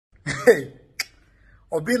Hey,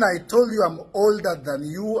 Obina, I told you I'm older than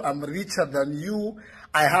you, I'm richer than you,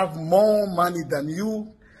 I have more money than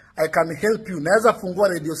you, I can help you. Naweza fungua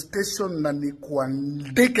radio station na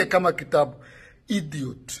nikuandike kama kitabu.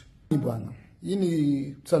 Idiot. Bwana. Hii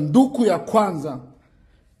ni sanduku ya kwanza.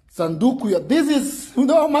 Sanduku ya, this is, you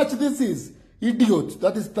know how much this is? Idiot.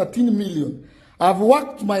 That is 13 million. I've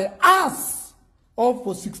worked my ass off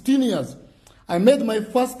for 16 years. I made my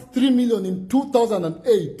first 3 million in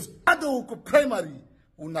 2008. Ado uko primary.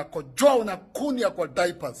 Unakojoa, unakunia kwa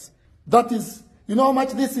diapers. That is, you know how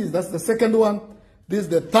much this is? That's the second one. This is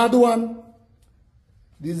the third one.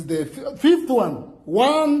 This is the fifth one.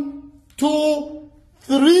 1, 2,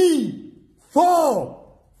 3, 4,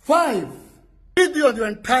 5. Idiot, your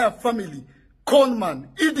entire family. Conman,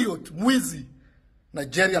 idiot, mwizi,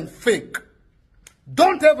 Nigerian fake.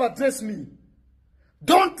 Don't ever address me.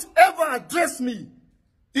 Don't ever address me,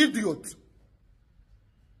 idiot.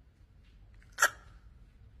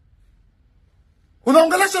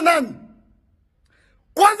 Unaongelesha nani?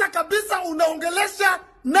 Kwanza kabisa unaongelesha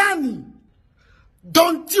nani?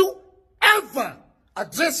 Don't you ever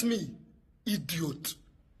address me, idiot.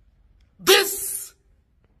 This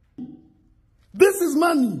is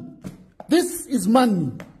money. This is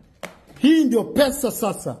money. Hii ndio pesa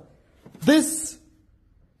sasa. This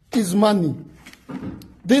is money.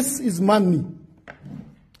 This is money.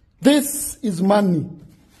 This is money.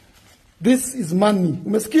 This is money.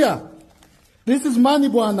 Umesikia? This is money,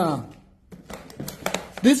 bwana.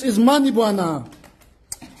 This is money, bwana.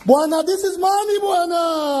 Bwana, this is money,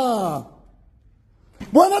 bwana.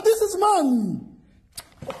 Bwana, this is money.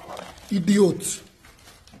 Idiot.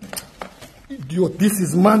 Idiot, this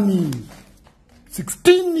is money.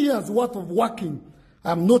 16 years worth of working.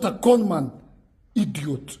 I'm not a conman.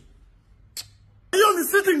 Idiot. Hiyo ni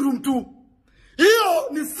sitting room 2. Hiyo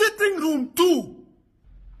ni sitting room 2.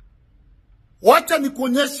 Wacha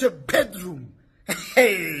nikuonyeshe bedroom.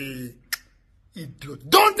 Hey, idiot.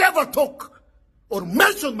 Don't ever talk or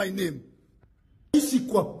mention my name. Ishi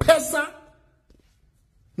kwa pesa.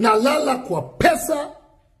 Nalala kwa pesa.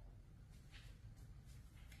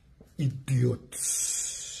 Idiot.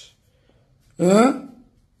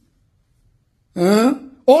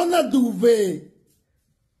 Ona duvet.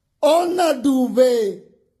 Ona duvet.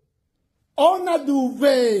 Ona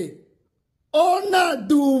duvet. Ona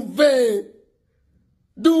duvet.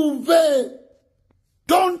 Duvet.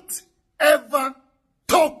 Don't ever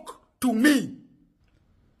talk to me.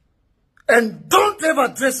 And don't ever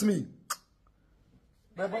address me.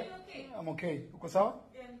 Are you okay? I'm okay. Uko sawa?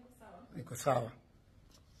 Yeah, niko sawa. Niko sawa.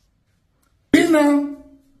 Bina,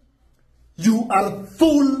 you are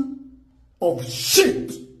full of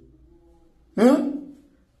shit.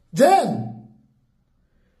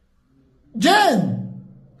 Jen,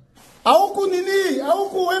 auku nini?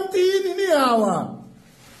 Auku empty nini hawa?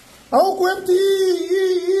 Auku empty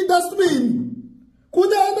hii dustbin.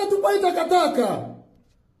 Kuja enda tupai takataka.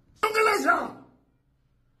 Ongelesha.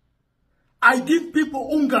 I give people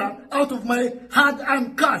unga out of my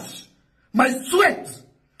hard-earned cash. My sweat.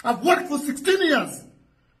 I've worked for 16 years.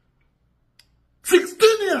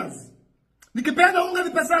 16 years. Nikipenda unga ni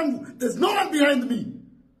pesa yangu. There's no one behind me.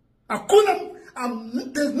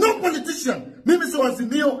 There's no politician. Mimi si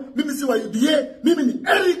Wazinio, mimi si wa UDA, mimi ni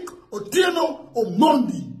Eric Otieno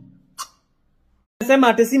Omondi. Sema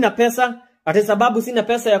ati sina pesa, ati sababu sina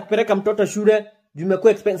pesa ya kupeleka mtoto shule,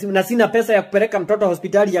 imekuwa expensive, na sina pesa ya kupeleka mtoto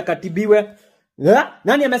hospitali ya katibiwe.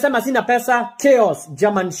 Nani amesema sina pesa? Chaos,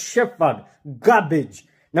 German Shepherd, garbage.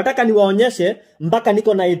 Nataka niwaonyeshe mpaka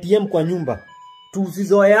niko na ATM kwa nyumba.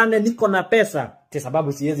 Tusizoeane, niko na pesa. Kwa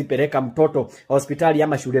sababu siwezi peleka mtoto hospitali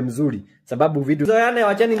ama shule mzuri. Sababu vitu zoeane,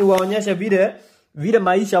 wacheni niwaonyeshe vile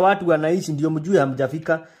maisha watu wanaishi, ndio mjue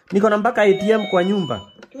hamjafika. Niko na mpaka ATM kwa nyumba.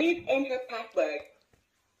 Please enter password.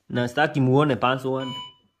 Na sitaki muone password.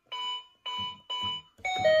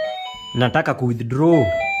 Nataka ku withdraw.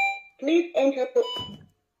 Please enter.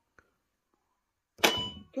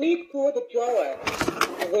 Please pull the drawer.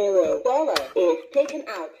 $0 is taken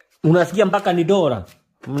out. Unasikia mpaka ni dola.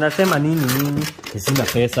 Mnasema nini? Sina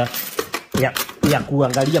pesa ya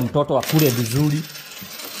kuangalia mtoto akule vizuri.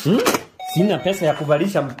 Sina pesa ya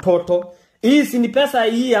kuvalisha mtoto. Hii si ni pesa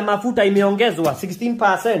hii ya mafuta imeongezwa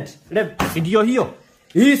 16%. Ndio hiyo.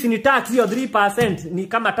 Hii si ni tax hiyo 3%, ni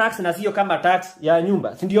kama tax na sio kama tax ya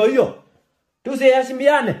nyumba. Si ndio hiyo?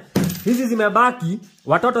 Tusiheshimiane. Hizi zimebaki,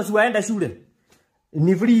 watoto si waende shule.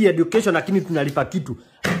 Ni free education lakini tunalipa kitu.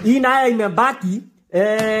 Hii nayo imebaki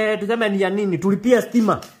tuseme ni ya nini? Tulipia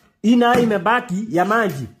stima. Hii nayo imebaki ya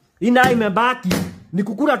maji. Hii nayo imebaki ni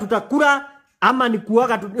kukula, tutakula ama ni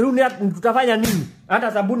kuoga tutafanya nini?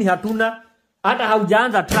 Hata sabuni hatuna. Hata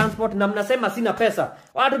haujaanza transport na mnasema sina pesa.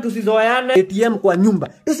 Watu tusizoeane ATM kwa nyumba.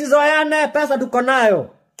 Tusizoeane, pesa tuko nayo.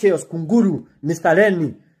 Chaos Kunguru, Mr.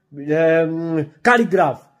 Lenny,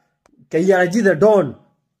 Calligraph, KRG the Don.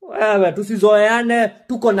 Wewe tusizoeane,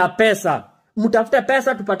 tuko na pesa. Mtafute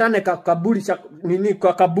pesa tupatane kaburi nini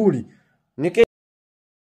kwa kaburi. Nike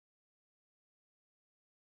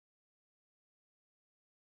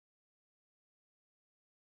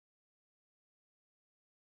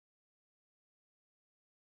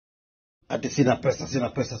ati sina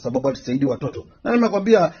pesa sababu atisaidi watoto. Na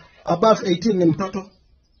nimekwambia above 18 ni mtoto.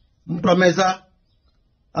 Mtu ameza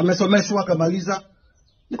amesomeshwa akamaliza.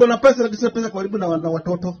 Niko na pesa lakini sina pesa karibu na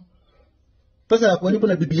watoto. Pesa ya karibu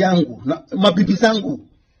na bibi yangu na mabibi zangu.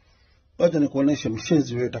 Wacha nikuoneshe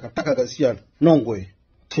mshenzi wewe takataka gasia nongwe.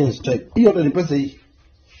 Change type. Hiyo ndio ni pesa hii.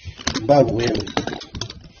 Babu wewe.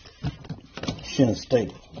 Change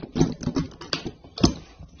type.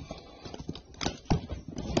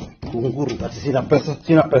 Kunguru ati sina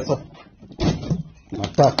pesa.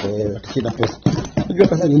 Nataka wewe ati sina pesa. Unajua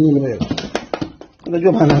pesa ni nini wewe?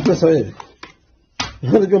 Unajua maana ya pesa wewe?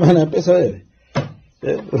 Unajua maana ya pesa wewe?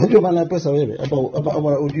 Unajua maana ya pesa wewe? Hapa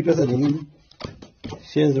unajua pesa ni nini?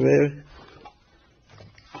 Shenzi wewe.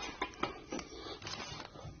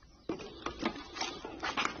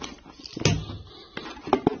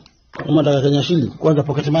 Kama nataka Kenya shilingi, kwanza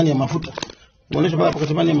pocket money ya mafuta. Unaonesha baba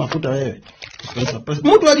pocket money ya mafuta wewe. Pesa.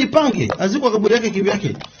 Mtu ajipange, azikwa kaburi yake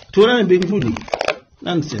kivyake. Tuonane mbinguni.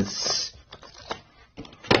 Nonsense.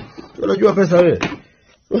 Unajua pesa wewe?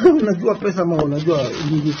 Unajua pesa ama unajua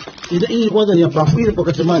hii kwanza ni ya pafu, hii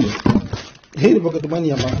pocket money. Hii ni pocket money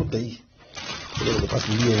ya mafuta hii. Ndio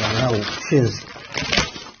kupatilia ya nao shenzi.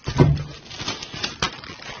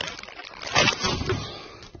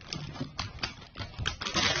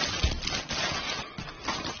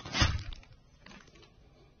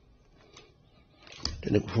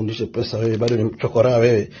 Nikufundishe pesa wewe, bado ni mchokora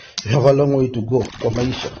wewe. You have a long way to go kwa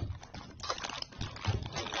maisha.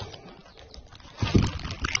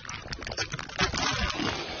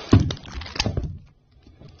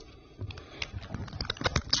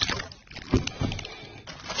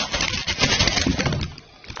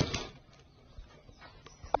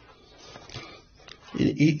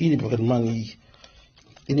 Hii ni pocket money hii.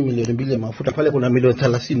 Hii ni milioni 2 ya mafuta, pale kuna milioni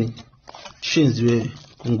 30. Shenzi wewe,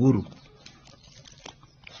 kunguru.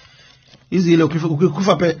 Hizi ile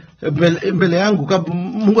ukikufa mbele yangu, kama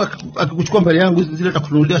Mungu akikuchukua mbele yangu, hizi zile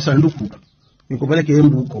takununulia sanduku nikupeleke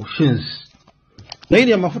Embu huko shenzi. Na hii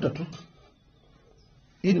ni ya mafuta tu.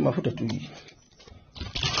 Hii ni mafuta tu hii.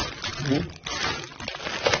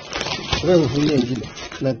 Wewe ufungie ingine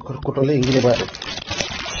na kutolea ingine bado.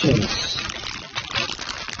 Shenzi.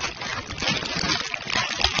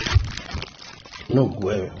 Mungu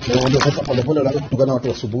wewe. Ndio sasa pole na kutukana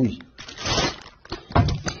watu asubuhi.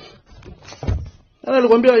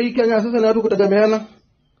 Nilikwambia hii Kenya sasa ni watu kutegemeana.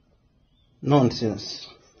 Nonsense.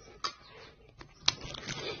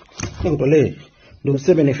 Nikutolee ndio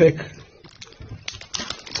useme ni fake.